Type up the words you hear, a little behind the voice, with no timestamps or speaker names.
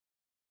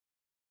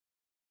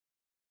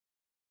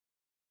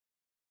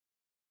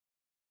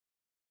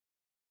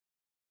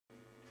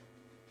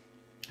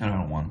Hello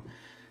everyone.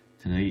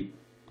 Today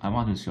I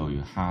want to show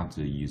you how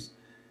to use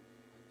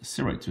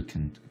Siri to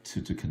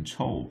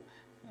control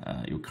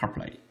your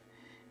Carplay.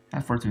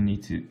 At first you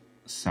need to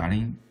sign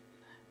in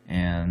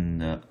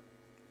and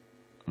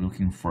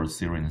looking for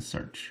Siri in the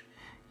search.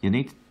 You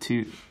need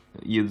to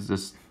use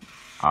this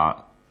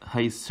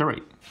Hey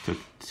Siri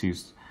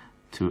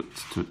to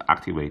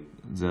activate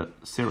the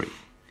Siri.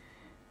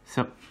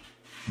 So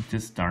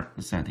just start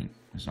the setting.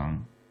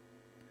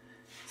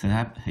 Set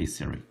up Hey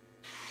Siri.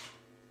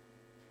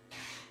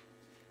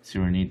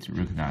 Siri needs to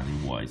recognize your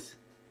voice.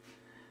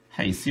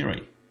 Hey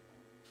Siri.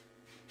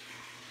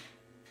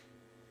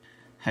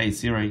 Hey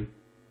Siri.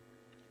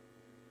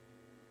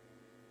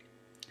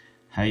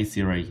 Hey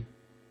Siri.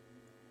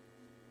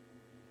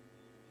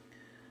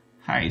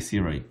 Hey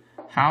Siri.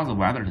 How's the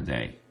weather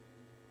today?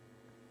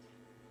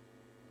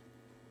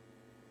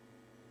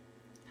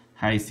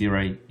 Hey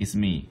Siri, it's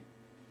me.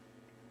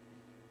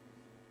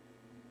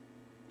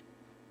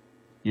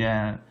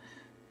 Yeah,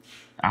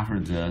 after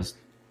this,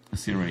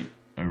 Siri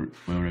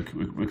will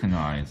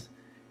recognize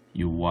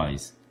your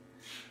voice.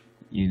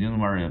 You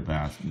don't worry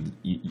about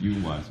your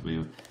voice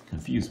will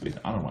confuse with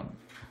the other one,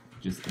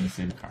 just in the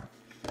same car.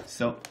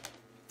 So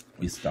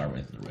we start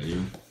with the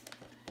radio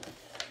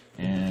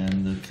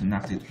and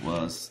connect it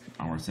with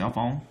our cell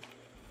phone.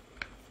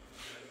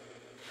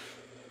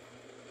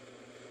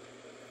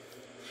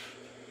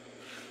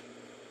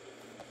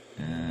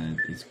 And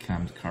it's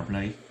come to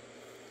Carplay.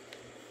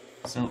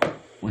 So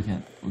we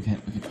can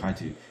try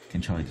to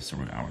control it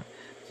through our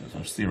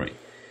Siri.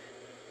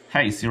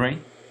 Hey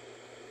Siri,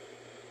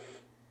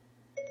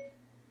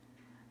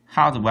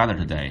 how's the weather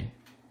today?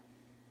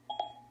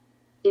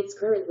 It's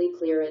currently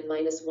clear and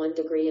 -1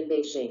 degree in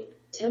Beijing.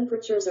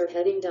 Temperatures are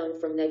heading down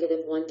from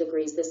 -1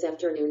 degrees this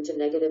afternoon to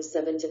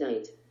 -7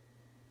 tonight.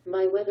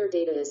 My weather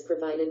data is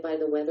provided by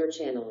the Weather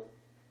Channel.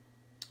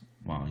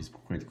 Wow, it's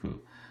pretty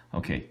cool.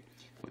 Okay,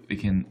 we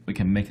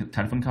can make a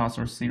telephone call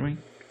through Siri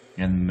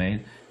and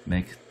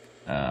make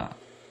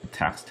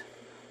text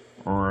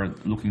or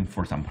looking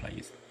for some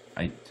place.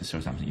 I just show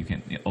something. You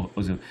can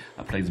also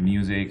play the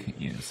music.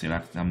 You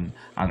select some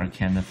other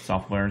kind of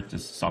software,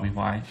 just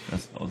Shopify.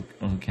 That's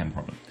also can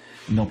problem.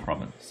 No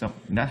problem. So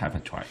let's have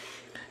a try.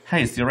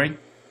 Hey Siri,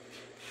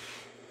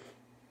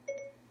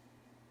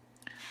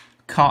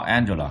 call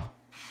Angela.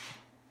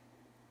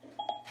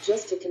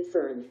 Just to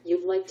confirm,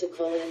 you'd like to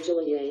call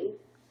Angela Yang?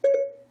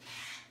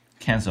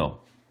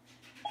 Cancel.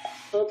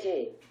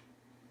 Okay.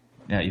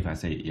 Yeah, if I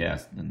say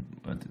yes, then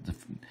the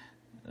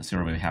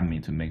Siri will help me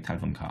to make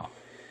telephone call.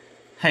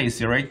 Hey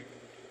Siri,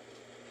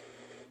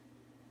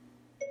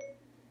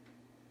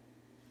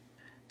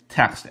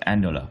 text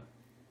Angela.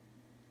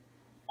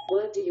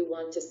 What do you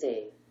want to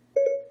say?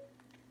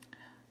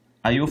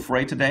 Are you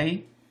free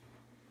today?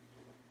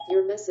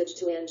 Your message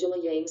to Angela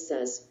Yang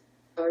says,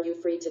 "Are you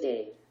free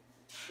today?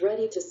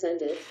 Ready to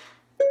send it?"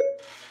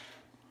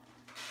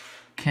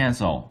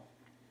 Cancel.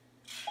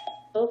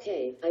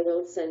 Okay, I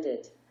won't send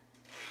it.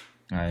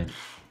 Okay.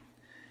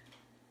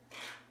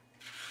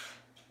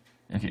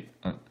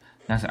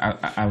 Next,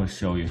 I will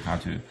show you how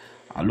to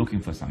looking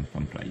for some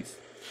place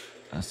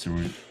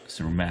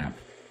through map,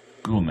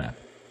 Google Map.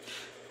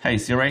 Hey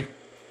Siri.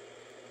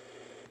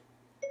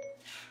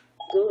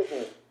 Go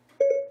ahead.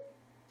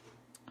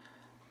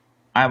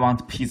 I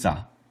want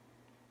pizza.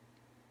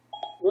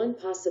 One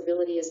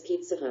possibility is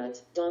Pizza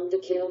Hut, Dong De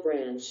Kale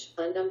Branch,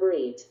 on number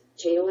 8,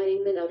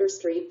 Cheoangman Outer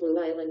Street, Blue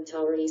Island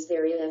Tower, East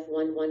Area,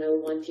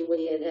 F1101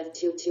 Puyi and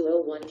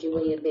F2201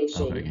 Puyi in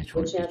Beijing,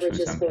 which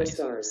averages 4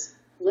 stars.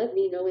 Let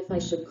me know if I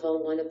should call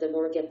one of them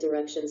or get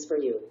directions for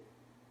you.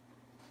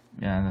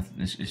 Yeah,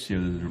 it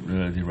shows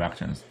the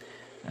directions.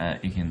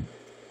 You can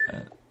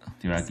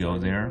direct go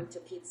there. To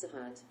Pizza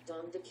Hut,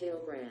 Dong De Kale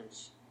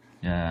Branch.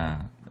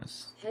 Yeah,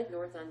 that's Head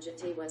north on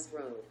Jite West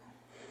Road.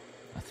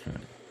 That's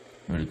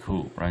really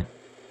cool, right?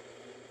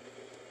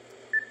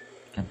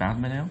 About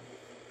me now?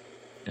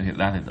 Okay,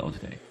 that is all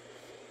today.